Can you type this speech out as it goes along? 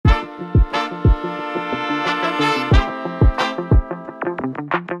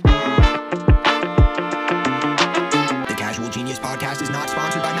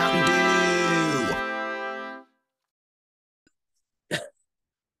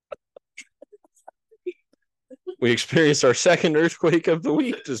We experienced our second earthquake of the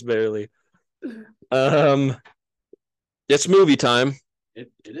week, just barely. Um, it's movie time.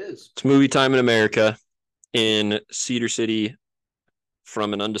 It is. It's movie time in America, in Cedar City,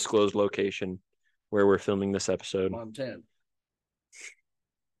 from an undisclosed location where we're filming this episode. Montana.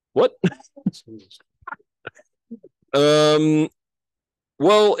 What? Um,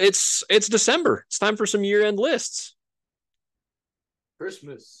 well, it's December. It's time for some year-end lists.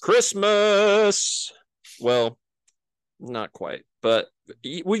 Christmas. Well, not quite, but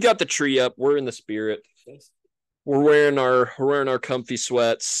we got the tree up. We're in the spirit. We're wearing our comfy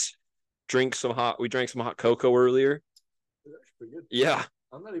sweats. We drank some hot cocoa earlier. That's pretty good. Yeah.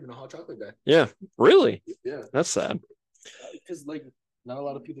 I'm not even a hot chocolate guy. Yeah. Really? Yeah. That's sad. Because like not a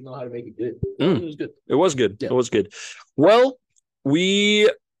lot of people know how to make it good. It was good. It was good. Yeah. It was good. Well, we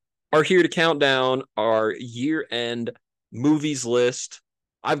are here to count down our year-end movies list.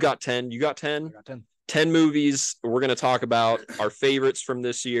 I've got 10. You got 10? I got 10. 10 movies. We're going to talk about our favorites from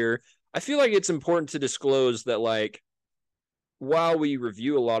this year. I feel like it's important to disclose that, like, while we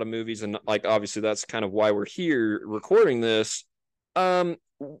review a lot of movies, and like obviously that's kind of why we're here recording this, I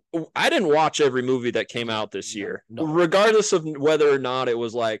didn't watch every movie that came out this year, regardless of whether or not it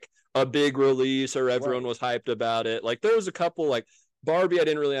was like a big release or everyone was hyped about it. Like there was a couple, like Barbie, I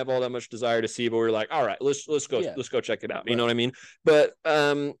didn't really have all that much desire to see, but we were like, all right, let's go check it out. You know what I mean? But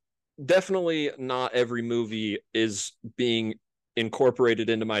definitely not every movie is being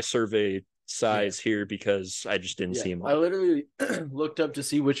incorporated into my survey size here because I just didn't see them all. I literally looked up to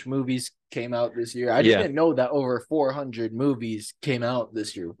see which movies came out this year. I didn't know that over 400 movies came out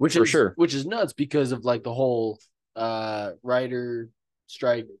this year, which is nuts because of like the whole writer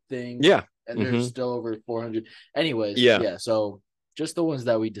strike thing. Yeah. And there's still over 400. Anyways, so just the ones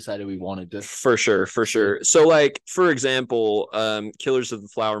that we decided we wanted to. For sure. So, like, for example, Killers of the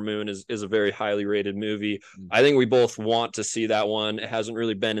Flower Moon is a very highly rated movie. I think we both want to see that one. It hasn't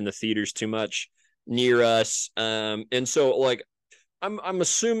really been in the theaters too much near us. And so, like, I'm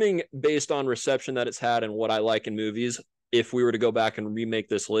assuming based on reception that it's had and what I like in movies, if we were to go back and remake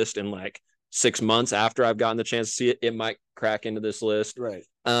this list in like 6 months after I've gotten the chance to see it, it might crack into this list. Right.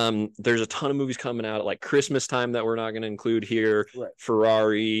 There's a ton of movies coming out at like Christmas time that we're not going to include here. Right.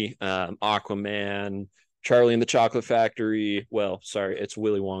 Ferrari, Aquaman, Charlie and the Chocolate Factory. Well, sorry, it's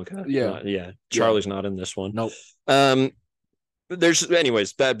Willy Wonka. Yeah. Charlie's not in this one. Nope.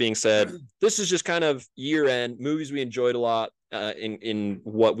 Anyways, that being said, this is just kind of year-end movies we enjoyed a lot in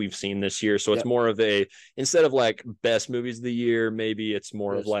what we've seen this year. So it's more of a, instead of like best movies of the year, maybe it's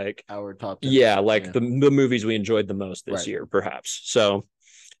more of like our top 10. The movies we enjoyed the most this year, perhaps. So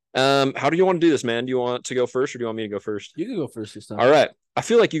how do you want to do this, man? Do you want to go first or do you want me to go first? You can go first this time. All right. I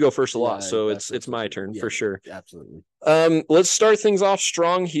feel like you go first a lot, so it's my turn for sure. Absolutely. Let's start things off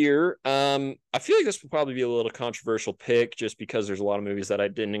strong here. I feel like this will probably be a little controversial pick just because there's a lot of movies that I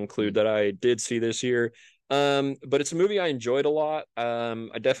didn't include that I did see this year. But it's a movie I enjoyed a lot.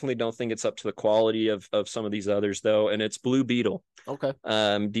 I definitely don't think it's up to the quality of some of these others though, and it's Blue Beetle. Okay.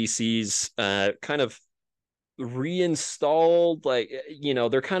 DC's kind of reinstalled, like, you know,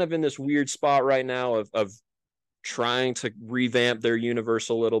 they're kind of in this weird spot right now of trying to revamp their universe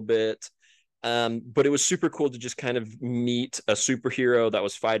a little bit. But it was super cool to just kind of meet a superhero that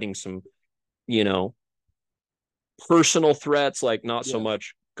was fighting some, you know, personal threats, like not so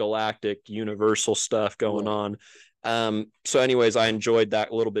much galactic universal stuff going on. So anyways, I enjoyed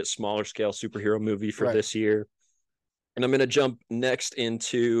that little bit smaller scale superhero movie for this year. And I'm going to jump next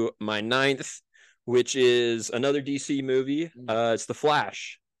into my 9th, which is another DC movie. It's The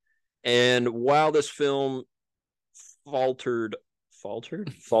Flash. And while this film struggled,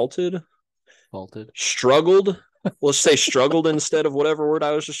 let's say struggled instead of whatever word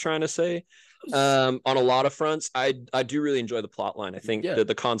I was just trying to say, on a lot of fronts, I do really enjoy the plot line. I think that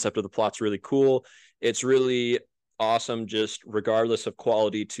the concept of the plot's really cool. It's really awesome, just regardless of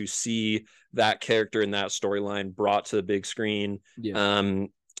quality, to see that character and that storyline brought to the big screen.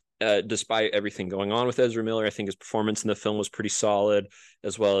 Despite everything going on with Ezra Miller, I think his performance in the film was pretty solid,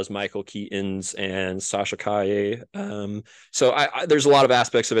 as well as Michael Keaton's and Sasha Calle. So there's a lot of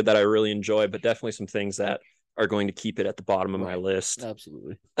aspects of it that I really enjoy, but definitely some things that are going to keep it at the bottom of my list.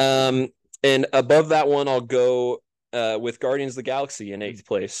 Absolutely. And above that one, I'll go with Guardians of the Galaxy in 8th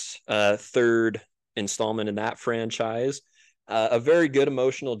place, third installment in that franchise. A very good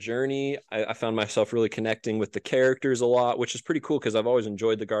emotional journey. I found myself really connecting with the characters a lot, which is pretty cool because I've always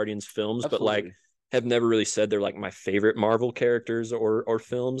enjoyed the Guardians films, but like have never really said they're like my favorite Marvel characters or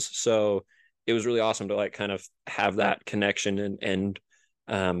films. So it was really awesome to like kind of have that connection and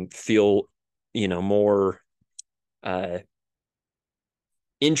feel, you know, more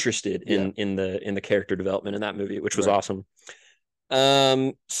interested in the character development in that movie, which was awesome.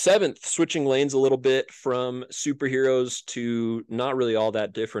 Seventh, switching lanes a little bit from superheroes to not really all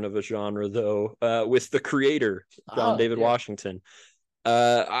that different of a genre, though, with The Creator, John David Washington.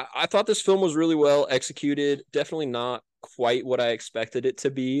 I thought this film was really well executed. Definitely not quite what I expected it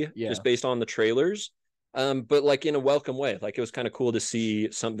to be, just based on the trailers. But like in a welcome way. Like it was kind of cool to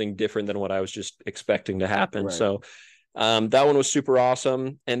see something different than what I was just expecting to happen. So that one was super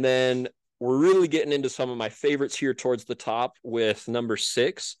awesome. And then we're really getting into some of my favorites here towards the top, with number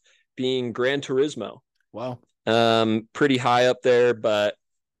 6 being Gran Turismo. Wow. Pretty high up there, but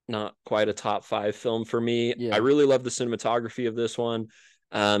not quite a top 5 film for me. I really love the cinematography of this one.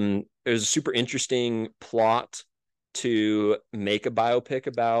 It was a super interesting plot to make a biopic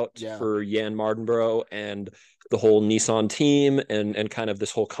about for Jan Mardenborough and the whole Nissan team, and kind of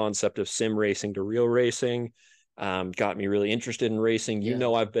this whole concept of sim racing to real racing. Got me really interested in racing.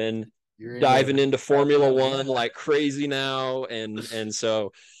 I've been diving into Formula One like crazy now, and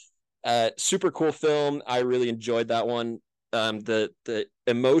so super cool film. I really enjoyed that one. The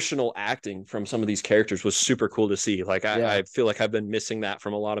emotional acting from some of these characters was super cool to see. Like I feel like I've been missing that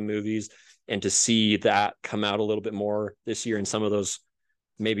from a lot of movies, and to see that come out a little bit more this year in some of those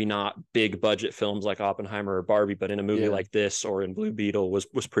maybe not big budget films like Oppenheimer or Barbie, but in a movie like this or in Blue Beetle was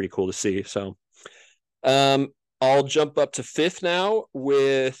pretty cool to see. So I'll jump up to 5th now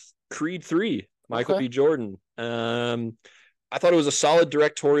with Creed 3, Michael B. Jordan. I thought it was a solid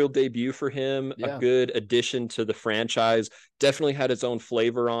directorial debut for him, a good addition to the franchise. Definitely had its own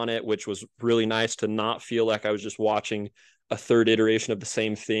flavor on it, which was really nice to not feel like I was just watching a third iteration of the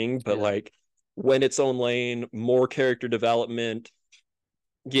same thing, but like went its own lane, more character development,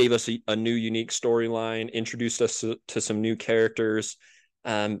 gave us a new, unique storyline, introduced us to some new characters.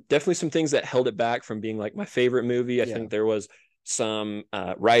 Definitely some things that held it back from being like my favorite movie. I think there was some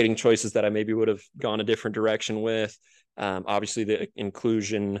writing choices that I maybe would have gone a different direction with. Obviously the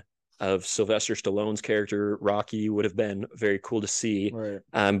inclusion of Sylvester Stallone's character Rocky would have been very cool to see,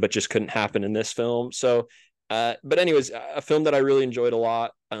 but just couldn't happen in this film. So but anyways, a film that I really enjoyed a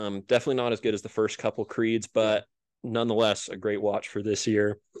lot. Definitely not as good as the first couple Creeds, but nonetheless a great watch for this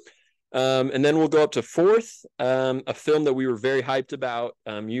year. And then we'll go up to 4th, a film that we were very hyped about.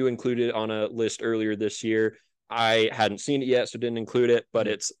 You included on a list earlier this year. I hadn't seen it yet, so didn't include it, but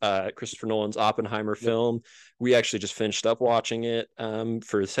it's Christopher Nolan's Oppenheimer film. We actually just finished up watching it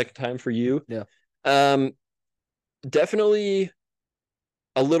for the second time for you. Definitely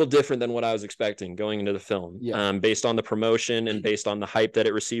a little different than what I was expecting going into the film. Based on the promotion and based on the hype that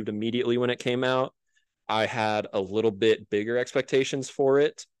it received immediately when it came out, I had a little bit bigger expectations for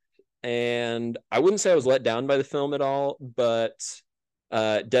it. And I wouldn't say I was let down by the film at all, but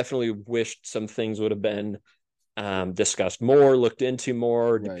definitely wished some things would have been discussed more, looked into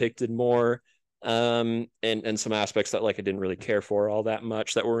more, depicted more, and some aspects that like I didn't really care for all that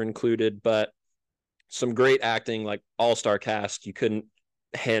much that were included. But some great acting, like all-star cast. You couldn't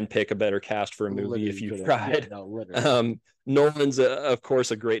handpick a better cast for a movie if you tried. Nolan's of course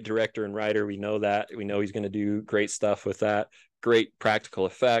a great director and writer. We know that. We know he's going to do great stuff with that. Great practical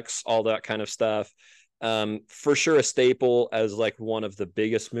effects, all that kind of stuff. For sure a staple as like one of the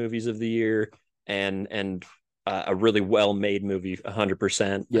biggest movies of the year, and a really well-made movie,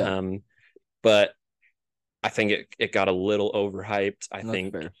 100%. But I think it got a little overhyped. I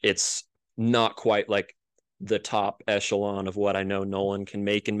think it's not quite like the top echelon of what I know Nolan can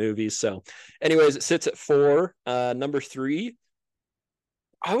make in movies. So anyways, it sits at 4. Number 3,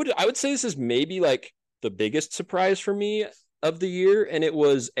 I would say this is maybe like the biggest surprise for me of the year, and it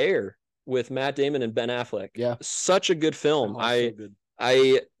was Air with Matt Damon and Ben Affleck. Such a good film.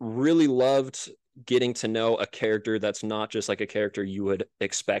 I really loved getting to know a character that's not just like a character you would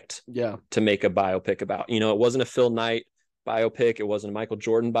expect to make a biopic about. You know, it wasn't a Phil Knight biopic, it wasn't a Michael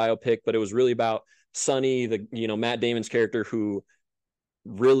Jordan biopic, but it was really about Sonny, Matt Damon's character, who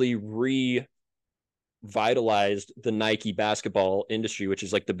really revitalized the Nike basketball industry, which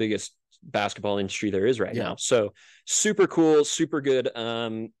is like the biggest basketball industry there is right now. So super cool, super good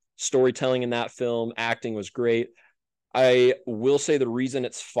storytelling in that film. Acting was great. I will say the reason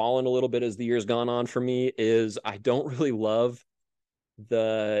it's fallen a little bit as the year's gone on for me is I don't really love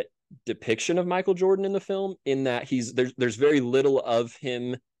the depiction of Michael Jordan in the film, in that there's very little of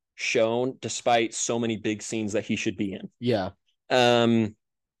him shown, despite so many big scenes that he should be in.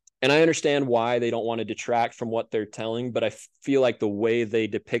 And I understand why they don't want to detract from what they're telling, but I feel like the way they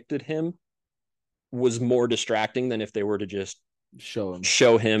depicted him was more distracting than if they were to just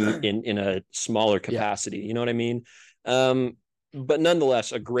show him in a smaller capacity. You know what I mean? But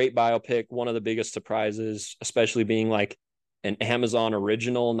nonetheless, a great biopic, one of the biggest surprises, especially being like an Amazon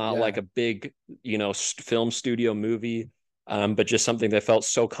original, not like a big, film studio movie, but just something they felt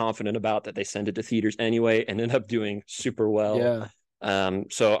so confident about that they sent it to theaters anyway and ended up doing super well.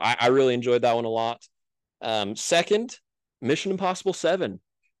 So I really enjoyed that one a lot. Second, Mission Impossible 7.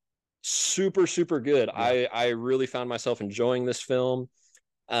 Super, super good. I really found myself enjoying this film.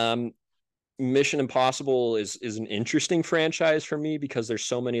 Mission Impossible is an interesting franchise for me because there's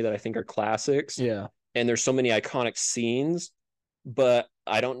so many that I think are classics. And there's so many iconic scenes, but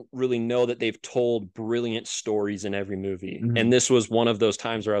I don't really know that they've told brilliant stories in every movie. And this was one of those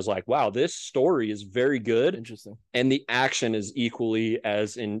times where I was like, wow, this story is very good. Interesting. And the action is equally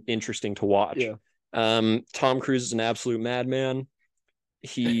as interesting to watch. Tom Cruise is an absolute madman.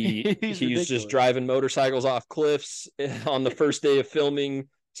 He's just driving motorcycles off cliffs on the first day of filming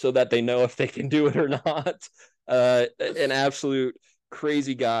so that they know if they can do it or not. An absolute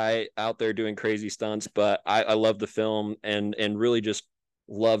crazy guy out there doing crazy stunts, but I love the film and really just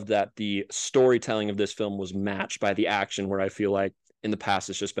loved that the storytelling of this film was matched by the action, where I feel like in the past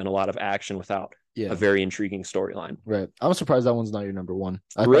it's just been a lot of action without a very intriguing storyline. Right. I'm surprised that one's not your number one.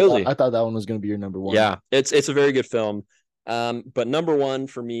 I thought that one was going to be your number one. Yeah, it's a very good film. But number one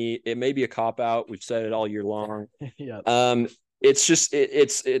for me, it may be a cop out. We've said it all year long. It's just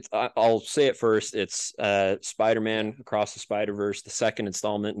I'll say it first. It's Spider-Man Across the Spider-Verse, the second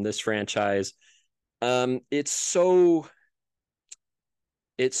installment in this franchise. It's so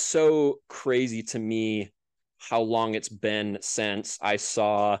crazy to me how long it's been since I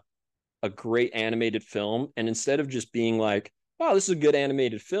saw a great animated film, and instead of just being like, wow, this is a good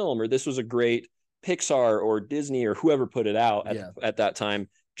animated film, or this was a great Pixar or Disney or whoever put it out at that time,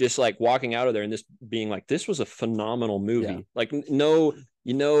 just like walking out of there and this being like, this was a phenomenal movie. Like no,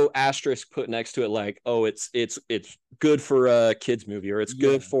 asterisk put next to it, like, oh, it's good for a kids movie, or it's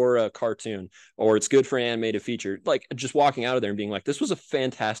good for a cartoon, or it's good for an animated feature. Like just walking out of there and being like, this was a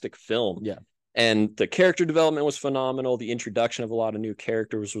fantastic film. And the character development was phenomenal. The introduction of a lot of new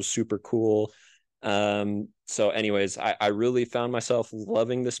characters was super cool. So anyways, I really found myself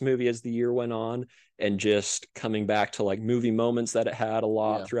loving this movie as the year went on, and just coming back to like movie moments that it had a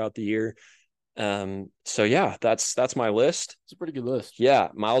lot throughout the year. So yeah, that's my list. It's a pretty good list.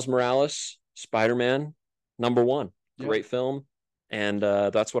 Miles Morales, Spider-Man, number one. Great film. And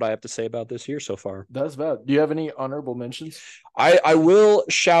that's what I have to say about this year so far. That's about. Do you have any honorable mentions? I will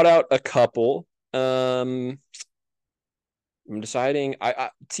shout out a couple. I'm deciding.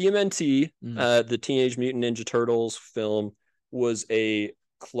 TMNT, the Teenage Mutant Ninja Turtles film, was a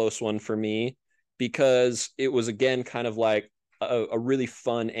close one for me because it was, again, kind of like a really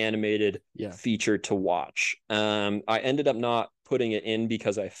fun animated feature to watch. I ended up not putting it in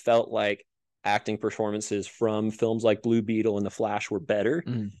because I felt like acting performances from films like Blue Beetle and The Flash were better.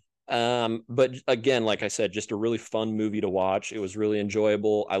 But again, like I said, just a really fun movie to watch. It was really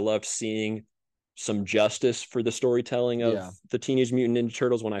enjoyable. I loved seeing some justice for the storytelling of the Teenage Mutant Ninja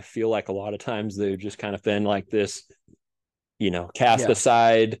Turtles, when I feel like a lot of times they've just kind of been like this, cast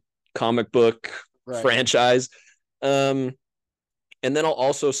aside comic book franchise. And then I'll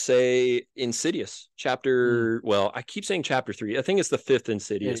also say Insidious chapter. Well, I keep saying chapter 3. I think it's the 5th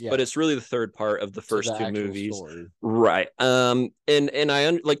Insidious, but it's really the third part of the first two movies. Story. Right. And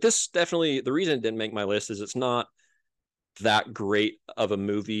I like this. Definitely the reason it didn't make my list is it's not that great of a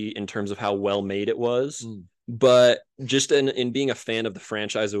movie in terms of how well made it was. But just in being a fan of the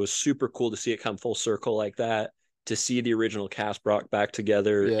franchise, it was super cool to see it come full circle like that, to see the original cast brought back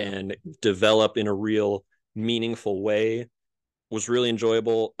together and develop in a real meaningful way. Was really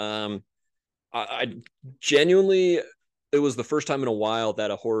enjoyable. I genuinely, it was the first time in a while that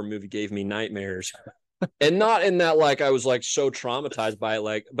a horror movie gave me nightmares. And not in that like I was like so traumatized by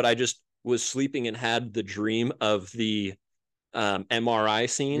it, but I just was sleeping and had the dream of the MRI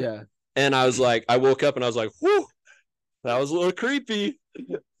scene. And I was like, I woke up and I was like, whoo, that was a little creepy.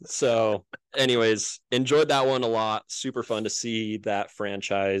 So anyways, enjoyed that one a lot. Super fun to see that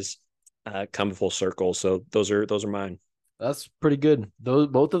franchise come full circle. So those are mine. That's pretty good.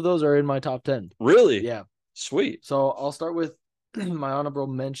 Both of those are in my top 10. Really? Yeah. Sweet. So I'll start with my honorable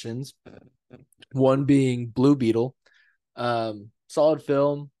mentions. One being Blue Beetle. Solid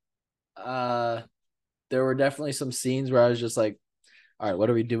film. There were definitely some scenes where I was just like, all right,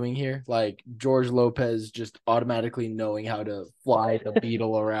 what are we doing here? Like George Lopez just automatically knowing how to fly the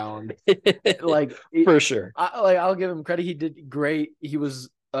beetle around. Like for sure. I'll give him credit. He did great. He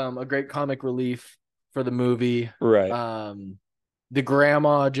was a great comic relief for the movie. Right. The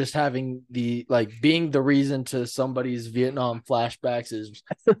grandma just having being the reason to somebody's Vietnam flashbacks is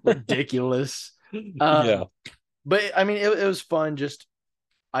ridiculous. But I mean, it was fun. Just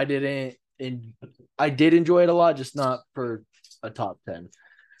I did enjoy it a lot, just not for a top 10.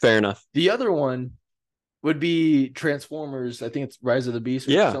 Fair enough. The other one would be Transformers. I think it's Rise of the Beast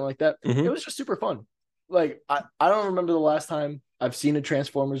or something like that. Mm-hmm. It was just super fun. Like, I don't remember the last time I've seen a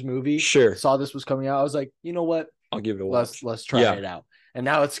Transformers movie. Sure. Saw this was coming out. I was like, you know what? I'll give it a watch. Let's try it out. And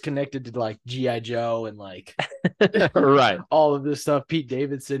now it's connected to like G.I. Joe and like right. all of this stuff. Pete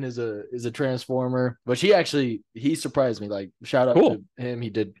Davidson is a Transformer, but he surprised me. Like, shout out to him. He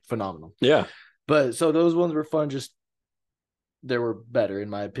did phenomenal. Yeah. But so those ones were fun. Just they were better in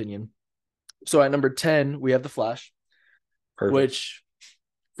my opinion. So at number 10, we have The Flash. Perfect. Which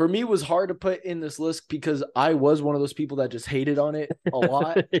for me was hard to put in this list because I was one of those people that just hated on it a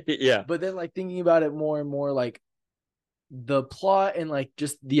lot. Yeah. But then like thinking about it more and more, like the plot and like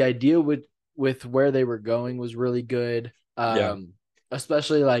just the idea with where they were going was really good.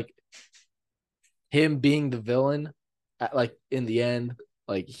 Especially like him being the villain like in the end,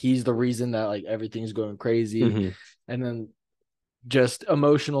 like he's the reason that like everything's going crazy. Mm-hmm. And then just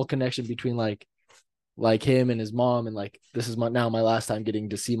emotional connection between like him and his mom, and like this is my last time getting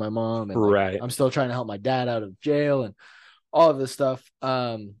to see my mom, and like, right. I'm still trying to help my dad out of jail and all of this stuff.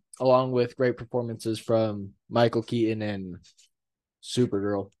 Along with great performances from Michael Keaton and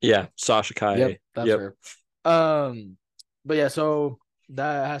Supergirl. Yeah, Sasha Calle. Yep, that's her. But yeah, so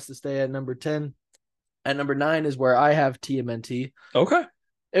that has to stay at number 10. At number 9 is where I have TMNT. Okay.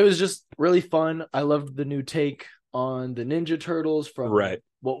 It was just really fun. I loved the new take on the Ninja Turtles from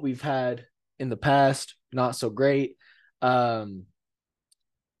what we've had in the past. Not so great. I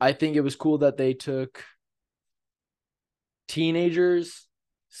think it was cool that they took teenagers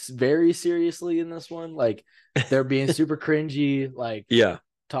very seriously in this one. Like they're being super cringy, like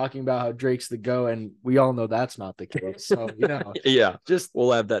talking about how Drake's the GOAT, and we all know that's not the case. So, just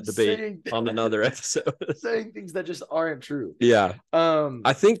we'll have that debate on another episode. Saying things that just aren't true. Yeah.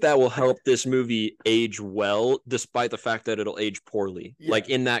 I think that will help this movie age well, despite the fact that it'll age poorly. Yeah. Like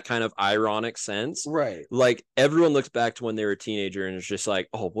in that kind of ironic sense. Right. Like everyone looks back to when they were a teenager and it's just like,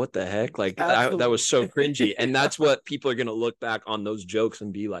 oh, what the heck? Like that was so cringy. And that's what people are going to look back on those jokes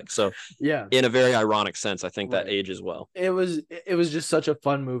and be like. So yeah, in a very ironic sense, I think that ages well. It was just such a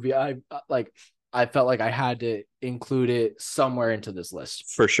fun movie. I felt like I had to include it somewhere into this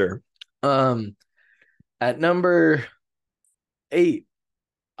list for sure. At number 8,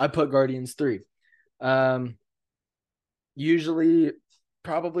 I put Guardians 3. Usually,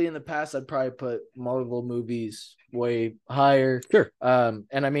 probably in the past, I'd probably put Marvel movies way higher. Sure. And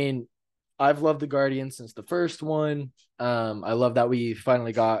I mean, I've loved the Guardians since the first one. I love that we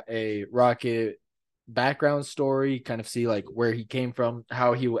finally got a Rocket background story, kind of see like where he came from,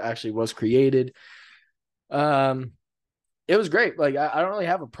 how he actually was created. It was great. Like I don't really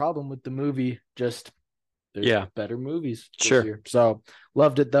have a problem with the movie, just there's better movies this year. So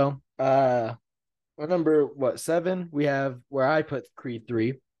loved it though. Number 7 we have where I put Creed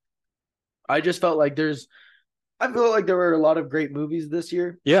 3. I just felt like there were a lot of great movies this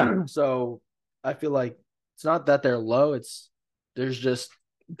year. Yeah. So I feel like it's not that they're low, there's just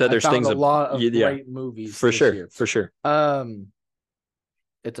that there's things a lot of great movies for sure year. For sure.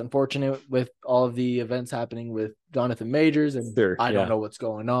 It's unfortunate with all of the events happening with Jonathan Majors, and I don't know what's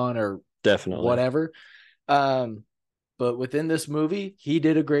going on or definitely whatever. But within this movie, he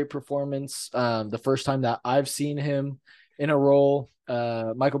did a great performance. The first time that I've seen him in a role,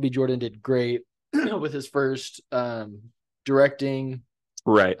 Michael B. Jordan did great with his first directing.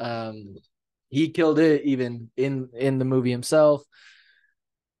 Right. He killed it even in the movie himself.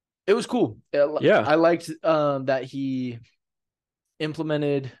 It was cool. Yeah. I liked that he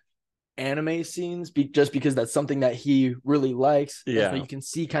implemented anime scenes just because that's something that he really likes. Yeah. So you can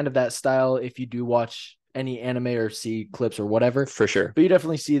see kind of that style if you do watch any anime or see clips or whatever. For sure. But you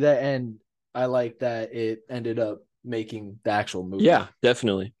definitely see that, and I like that it ended up making the actual movie. Yeah,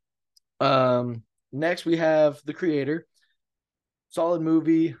 definitely. Next we have The Creator. Solid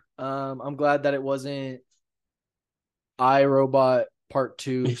movie. I'm glad that it wasn't iRobot Part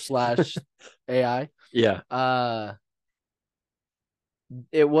 2 / AI. Yeah.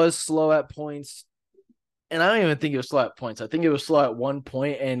 It was slow at points, and I don't even think it was slow at points. I think it was slow at one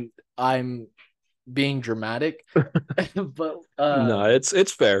point, and I'm being dramatic. But no,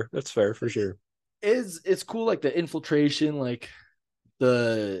 it's fair. That's fair for sure. It's cool, like the infiltration, like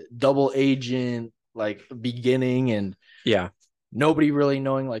the double agent, like beginning, and nobody really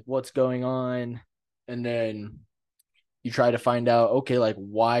knowing like what's going on, and then you try to find out, okay, like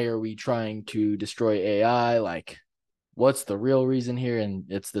why are we trying to destroy AI? Like, what's the real reason here? And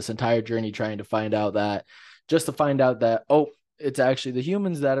it's this entire journey trying to find out that, oh, it's actually the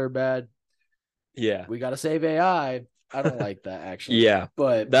humans that are bad. Yeah. We got to save AI. I don't like that actually. Yeah,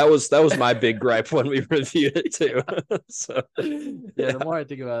 but that was my big gripe when we reviewed it too. So yeah, the more I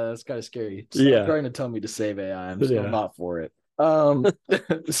think about it, it's kind of scary. Stop trying to tell me to save AI. I'm still not for it.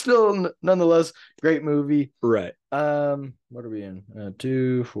 Still nonetheless, great movie. Right. What are we in?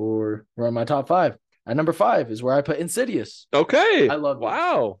 2, 4. We're on my top 5. At number 5 is where I put Insidious. Okay. I love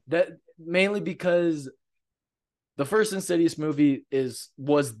wow. That mainly because the first Insidious movie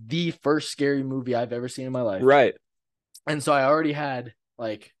was the first scary movie I've ever seen in my life. Right. And so I already had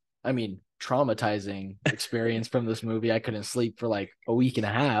traumatizing experience from this movie. I couldn't sleep for like a week and a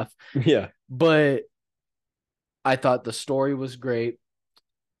half. Yeah. But I thought the story was great.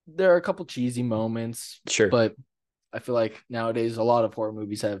 There are a couple cheesy moments. Sure. But I feel like nowadays a lot of horror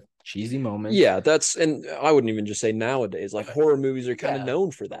movies have cheesy moments. Yeah, and I wouldn't even just say nowadays. Like horror movies are kind of known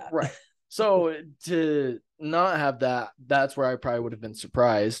for that. Right. So to not have that, that's where I probably would have been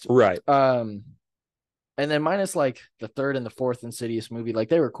surprised. Right. And then minus like the third and the fourth Insidious movie, like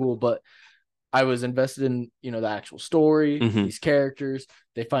they were cool, but I was invested in, the actual story, these characters.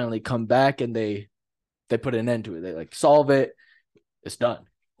 They finally come back and they put an end to it. They like solve it. It's done.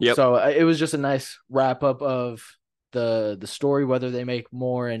 Yep. So it was just a nice wrap up of the story. Whether they make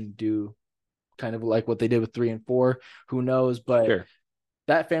more and do kind of like what they did with 3 and 4, who knows? But sure.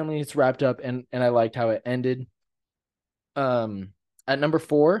 That family is wrapped up, and I liked how it ended. At number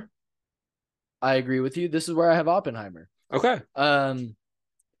 4, I agree with you. This is where I have Oppenheimer. Okay.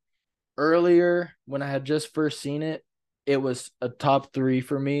 Earlier when I had just first seen it, it was a top 3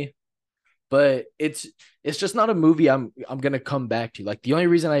 for me, but it's just not a movie I'm gonna come back to. Like the only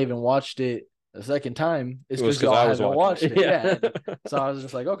reason I even watched it the second time is because I haven't watched it. Yeah. So I was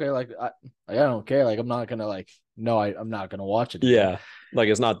just like, okay, like I don't care. Like I'm not gonna I'm not gonna watch it again. Yeah. Like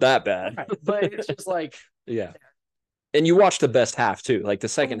it's not that bad. Right. But it's just like yeah. And you watch the best half too. Like the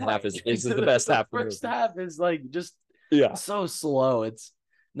second half is the best half. The first half is like just so slow. It's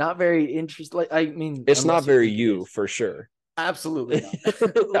not very interesting. Like I mean, it's not very you for sure. Absolutely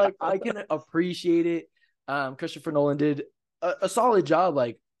not. Like I can appreciate it. Christopher Nolan did a solid job.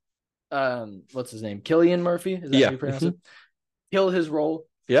 Like, what's his name? Cillian Murphy. Is that how you pronounce it? Killed his role.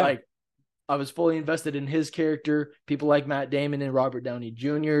 Yeah. Like I was fully invested in his character. People like Matt Damon and Robert Downey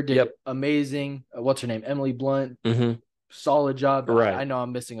Jr. did amazing. What's her name? Emily Blunt. Solid job. Right. I know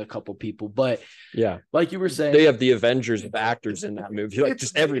I'm missing a couple people, but yeah, like you were saying, they have the Avengers of actors in that movie. Like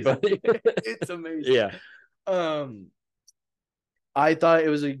just everybody. It's amazing. Yeah. I thought it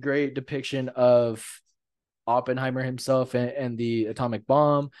was a great depiction of Oppenheimer himself and the atomic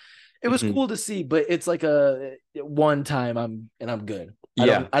bomb. It was cool to see, but it's like a one time I'm good.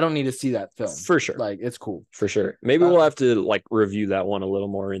 I don't need to see that film for sure. Like it's cool for sure. Maybe we'll have to like review that one a little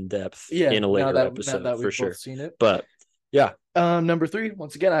more in depth in a later episode that for sure. Seen it, but yeah. Number 3,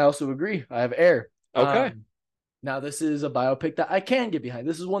 once again, I also agree. I have Air. Okay. Now this is a biopic that I can get behind.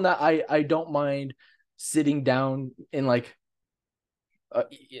 This is one that I don't mind sitting down in like I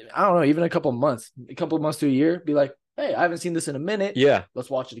don't know, even a couple of months to a year, be like, hey, I haven't seen this in a minute. Yeah. Let's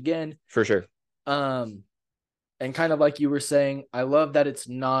watch it again. For sure. And kind of like you were saying, I love that it's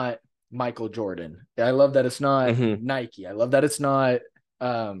not Michael Jordan. I love that it's not Nike. I love that it's not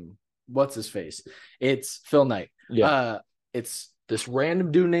what's his face? It's Phil Knight. Yeah. It's this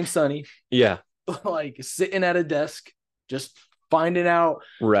random dude named Sonny. Yeah. Like sitting at a desk, just finding out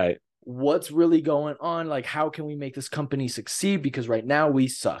what's really going on. Like, how can we make this company succeed? Because right now we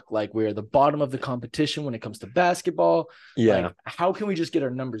suck. Like, we're the bottom of the competition when it comes to basketball. Yeah. Like, how can we just get our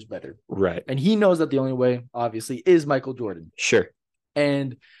numbers better? Right. And he knows that the only way, obviously, is Michael Jordan. Sure.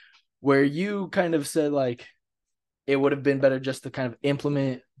 And where you kind of said, like, it would have been better just to kind of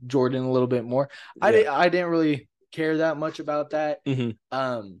implement Jordan a little bit more. Yeah. I didn't really care that much about that.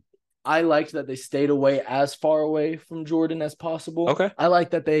 I liked that they stayed as far away from Jordan as possible. Okay. I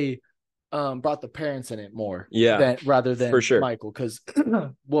like that they brought the parents in it more. Yeah. Rather than for sure. Michael. Because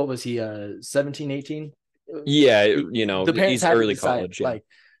what was he, 17, 18? Yeah, the parents he's early college. Yeah. Like,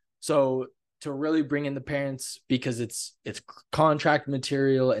 so to really bring in the parents, because it's contract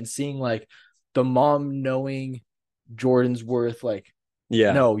material, and seeing like the mom knowing Jordan's worth, like,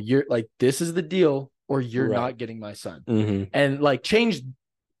 no, you're like, this is the deal, or you're not getting my son. And like change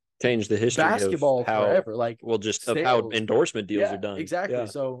the history basketball of how, forever, like just of how endorsement deals are done. Exactly. Yeah.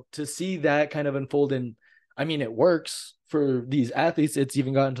 So to see that kind of unfold, and I mean, it works for these athletes. It's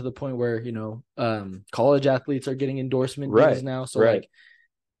even gotten to the point where college athletes are getting endorsement deals now. So like,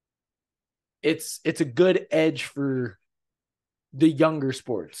 it's a good edge for the younger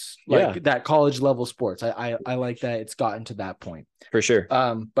sports, like that college level sports. I like that it's gotten to that point for sure.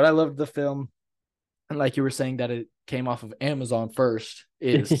 But I loved the film. and like you were saying that it came off of Amazon first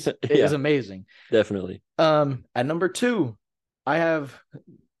is amazing. Definitely. At number 2, I have,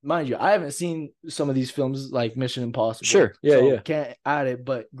 mind you, I haven't seen some of these films like Mission Impossible. Sure. Yeah, so can't add it,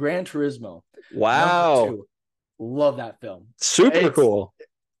 but Gran Turismo. Wow. Number 2. Love that film. Super cool.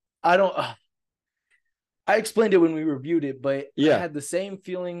 I explained it when we reviewed it, but I had the same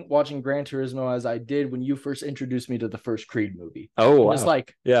feeling watching Gran Turismo as I did when you first introduced me to the first Creed movie. Oh, wow. It's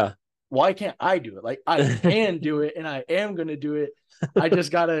like, why can't I do it? Like, I can do it, and I am going to do it. I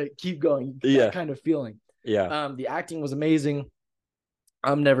just got to keep going. That kind of feeling. Yeah. The acting was amazing.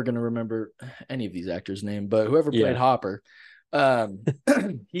 I'm never going to remember any of these actors' name, but whoever played Hopper,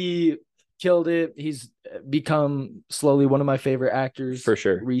 he killed it. He's become slowly one of my favorite actors for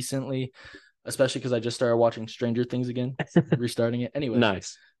sure recently, especially because I just started watching Stranger Things again, restarting it. Anyway,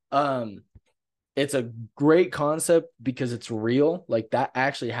 nice. It's a great concept because it's real. Like, that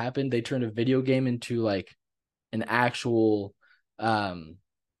actually happened. They turned a video game into like an actual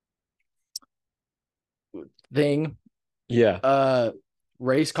thing.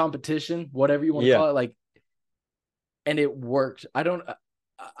 Race competition, whatever you want to call it. Like, and it worked.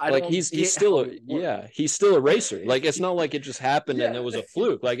 He's still a racer. Like, it's not like it just happened and it was a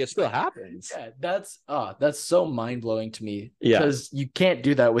fluke. Like, it still happens. Yeah, that's so mind-blowing to me. Because you can't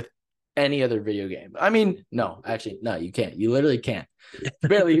do that with any other video game. I mean, no, you can't. You literally can't.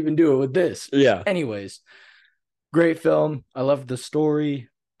 Barely even do it with this. Yeah. Anyways, great film. I loved the story.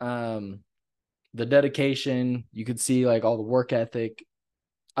 The dedication. You could see like all the work ethic.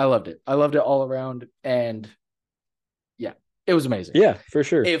 I loved it. I loved it all around. And it was amazing. Yeah, for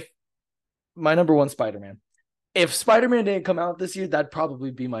sure. If my number 1, Spider-Man. If Spider-Man didn't come out this year, that'd probably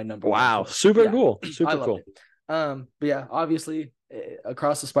be my number 1. Wow, super cool. Super cool. It. But yeah, obviously,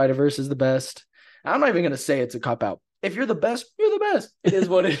 Across the Spider-Verse is the best. I'm not even gonna say it's a cop-out. If you're the best, you're the best. It is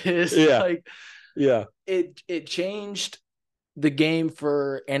what it is. It changed the game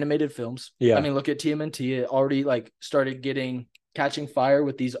for animated films. I mean, look at TMNT. It already like started catching fire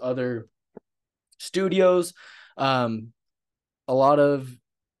with these other studios. A lot of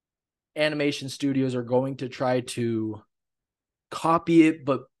animation studios are going to try to copy it,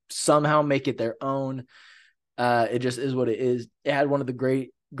 but somehow make it their own. It just is what it is. It had one of the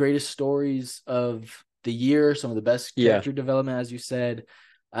greatest stories of the year, some of the best character development, as you said.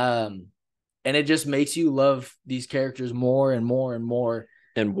 And it just makes you love these characters more and more and more.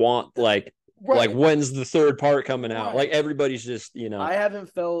 And want like when's the third part coming out? Like, everybody's just, I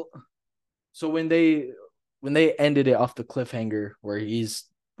haven't felt so when they ended it off the cliffhanger where he's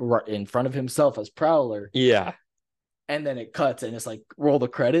right in front of himself as Prowler. Yeah. And then it cuts and it's like, roll the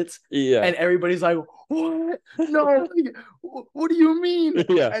credits. Yeah. And everybody's like, what? No, what do you mean?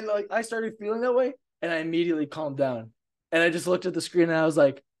 Yeah. And like, I started feeling that way and I immediately calmed down. And I just looked at the screen and I was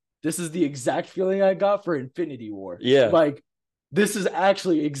like, this is the exact feeling I got for Infinity War. Yeah. Like, this is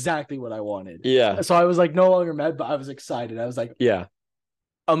actually exactly what I wanted. Yeah. So I was like no longer mad, but I was excited. I was like, yeah.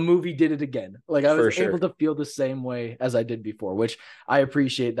 A movie did it again. Like, I was able to feel the same way as I did before, which I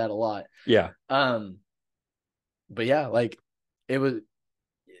appreciate that a lot. Yeah. But yeah, like, it was,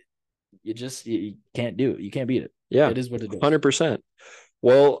 you can't do it. You can't beat it. Yeah. It is what it is. 100%.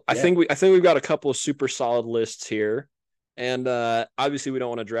 Well, I think we've got a couple of super solid lists here. And obviously we don't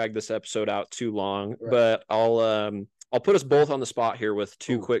want to drag this episode out too long, but I'll put us both on the spot here with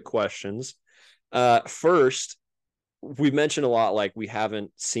two quick questions. First, we mentioned a lot, like, we haven't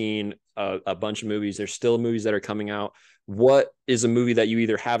seen a bunch of movies. There's still movies that are coming out. What is a movie that you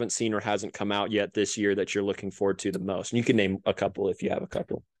either haven't seen or hasn't come out yet this year that you're looking forward to the most? And you can name a couple if you have a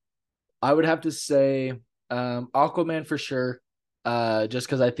couple. I would have to say Aquaman for sure, just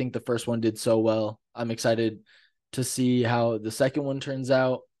because I think the first one did so well. I'm excited to see how the second one turns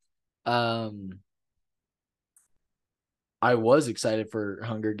out. I was excited for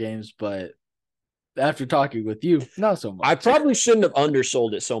Hunger Games, but after talking with you, not so much. I probably shouldn't have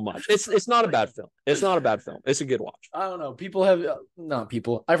undersold it so much. It's not a bad film. It's not a bad film. It's a good watch. I don't know.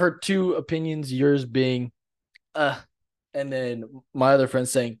 I've heard two opinions, yours being, and then my other friend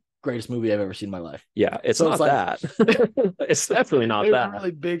saying, greatest movie I've ever seen in my life. Yeah, it's not that. It's definitely not that. It's a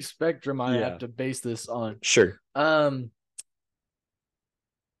really big spectrum I have to base this on. Sure.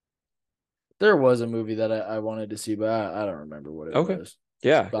 There was a movie that I wanted to see, but I don't remember what it was.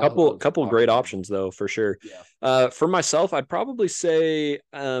 Yeah, couple great options though, for sure. Yeah. For myself, I'd probably say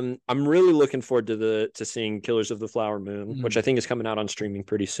I'm really looking forward to seeing Killers of the Flower Moon, which I think is coming out on streaming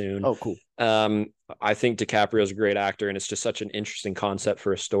pretty soon. Oh, cool. I think DiCaprio's a great actor, and it's just such an interesting concept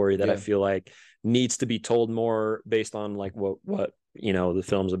for a story that I feel like needs to be told more based on like what the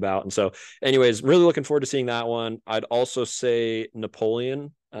film's about. And so, anyways, really looking forward to seeing that one. I'd also say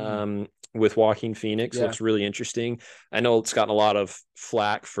Napoleon. with Joaquin Phoenix. Looks really interesting. I know it's gotten a lot of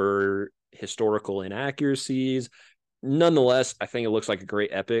flack for historical inaccuracies. Nonetheless, I think it looks like a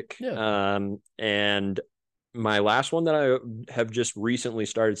great epic. And my last one that I have just recently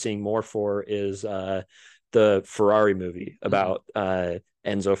started seeing more for is the Ferrari movie about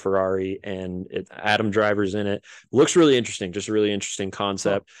Enzo Ferrari, and Adam Driver's in it. Looks really interesting, just a really interesting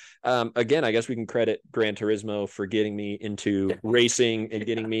concept. Again, I guess we can credit Gran Turismo for getting me into racing and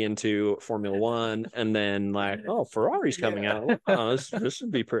getting me into Formula One, and then like, oh, Ferrari's coming out. Oh, this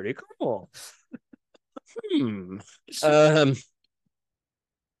would be pretty cool.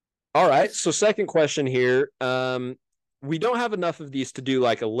 All right, so second question here. We don't have enough of these to do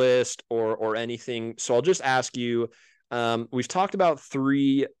like a list or anything, so I'll just ask you. We've talked about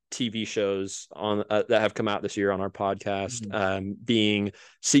 3 TV shows on that have come out this year on our podcast, being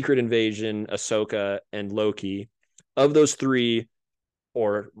Secret Invasion, Ahsoka, and Loki. Of those 3,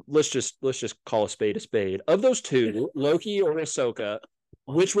 or let's just call a spade. Of those 2, Loki or Ahsoka,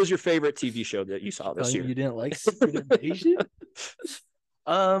 which was your favorite TV show that you saw this year? You didn't like Secret Invasion?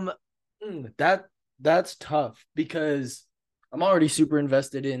 That's tough because I'm already super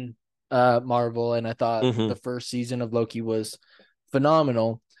invested in Marvel, and I thought the first season of Loki was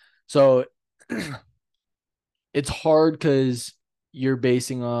phenomenal. So it's hard because you're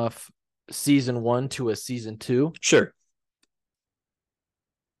basing off season 1 to a season 2. Sure.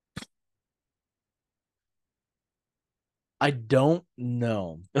 I don't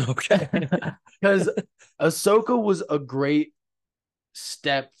know. Okay. Because Ahsoka was a great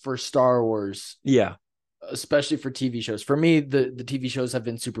step for Star Wars. Yeah. Especially for TV shows. For me, the TV shows have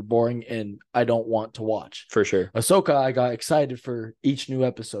been super boring and I don't want to watch. For sure. Ahsoka, I got excited for each new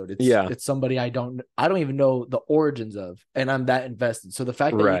episode. It's somebody I don't even know the origins of, and I'm that invested. So the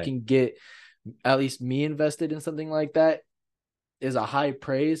fact that you can get at least me invested in something like that is a high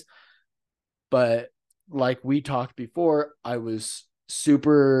praise. But like we talked before, I was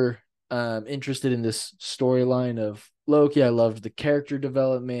super interested in this storyline of Loki. I loved the character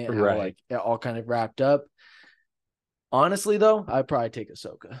development, how like it all kind of wrapped up. Honestly, though, I'd probably take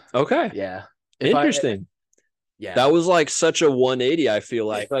Ahsoka. Okay. Yeah. Interesting. Yeah. That was like such a 180, I feel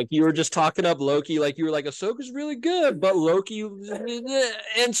like. Like you were just talking up Loki, like you were like, Ahsoka's really good, but Loki,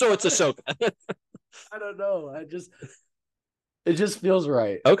 and so it's Ahsoka. I don't know. It just feels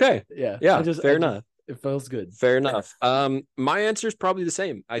right. Okay. Yeah. Yeah. Fair enough. It feels good. Fair enough. My answer is probably the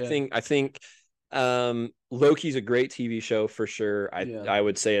same. I think Loki's a great TV show for sure. I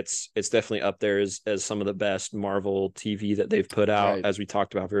would say it's definitely up there as some of the best Marvel TV that they've put out, as we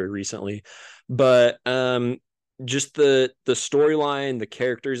talked about very recently. But just the storyline, the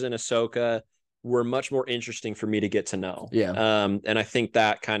characters in Ahsoka were much more interesting for me to get to know. Yeah. And I think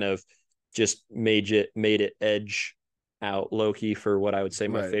that kind of just made it edge out Loki for what I would say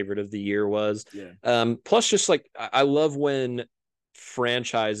my favorite of the year was. Yeah. Plus just like I love when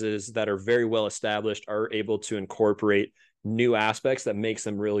franchises that are very well established are able to incorporate new aspects that makes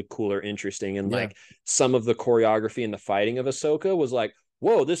them really cool or interesting. And like some of the choreography and the fighting of Ahsoka was like,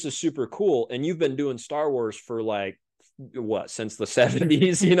 whoa, this is super cool. And you've been doing Star Wars for like what, since the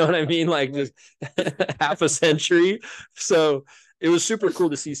 70s, you know what I mean? Like just half a century. So it was super cool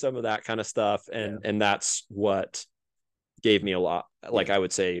to see some of that kind of stuff. And that's what gave me a lot. Like I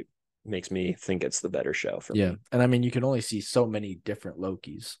would say makes me think it's the better show for me. And I mean, you can only see so many different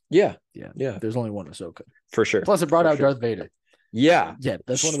Lokis. Yeah. There's only one Ahsoka. For sure. Plus it brought out Darth Vader. Yeah.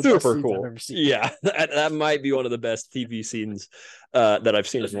 That's one of the best scenes cool. I've ever seen. Yeah. That might be one of the best TV scenes that I've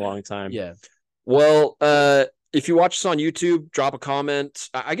seen in a long time. Yeah. Well, if you watch us on YouTube, drop a comment.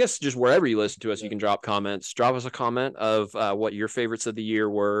 I guess just wherever you listen to us, you can drop comments. Drop us a comment of what your favorites of the year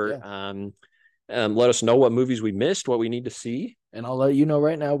were. Let us know what movies we missed, what we need to see. And I'll let you know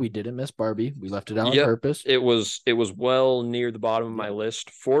right now, we didn't miss Barbie. We left it out on purpose. It was well near the bottom of my list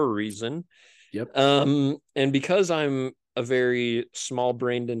for a reason. And because I'm a very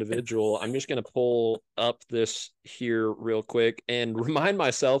small-brained individual, I'm just going to pull up this here real quick and remind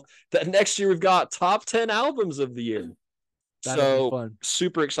myself that next year we've got top 10 albums of the year. That'll be fun.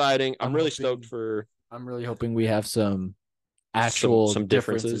 Super exciting. I'm really stoked for. I'm really hoping we have some actual some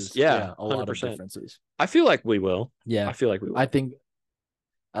differences. Yeah, a lot of differences. I feel like we will. Yeah, I feel like we will. I think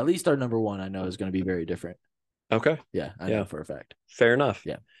at least our number one I know is going to be very different. Okay. Yeah, I know for a fact. Fair enough.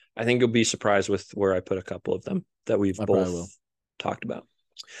 Yeah. I think you'll be surprised with where I put a couple of them that we've both talked about.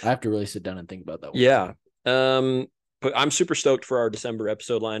 I have to really sit down and think about that one. Yeah. But I'm super stoked for our December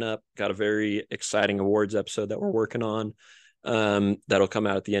episode lineup. Got a very exciting awards episode that we're working on. That'll come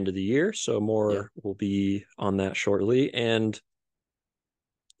out at the end of the year. So more will be on that shortly. And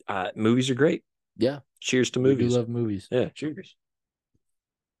movies are great. Yeah. Cheers to movies. We do love movies. Yeah. Cheers.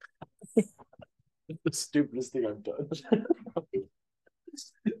 the stupidest thing I've done.